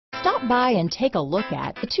Stop by and take a look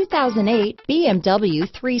at the 2008 BMW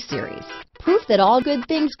 3 Series. Proof that all good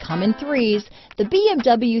things come in threes, the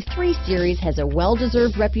BMW 3 Series has a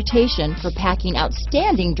well-deserved reputation for packing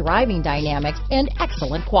outstanding driving dynamics and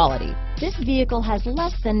excellent quality. This vehicle has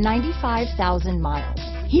less than 95,000 miles.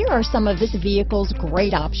 Here are some of this vehicle's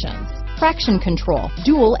great options: traction control,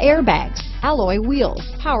 dual airbags, alloy wheels,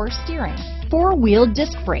 power steering, four-wheel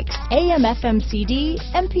disc brakes, AM/FM CD,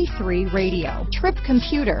 MP3 radio, trip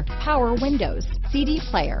computer, power windows, CD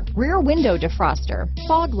player, rear window defroster,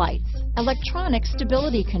 fog lights, electronic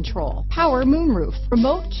stability control, power moonroof,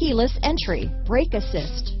 remote keyless entry, brake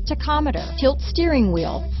assist, tachometer, tilt steering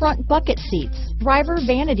wheel, front bucket seats, driver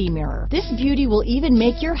vanity mirror. This beauty will even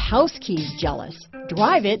make your house keys jealous.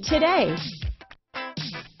 Drive it today.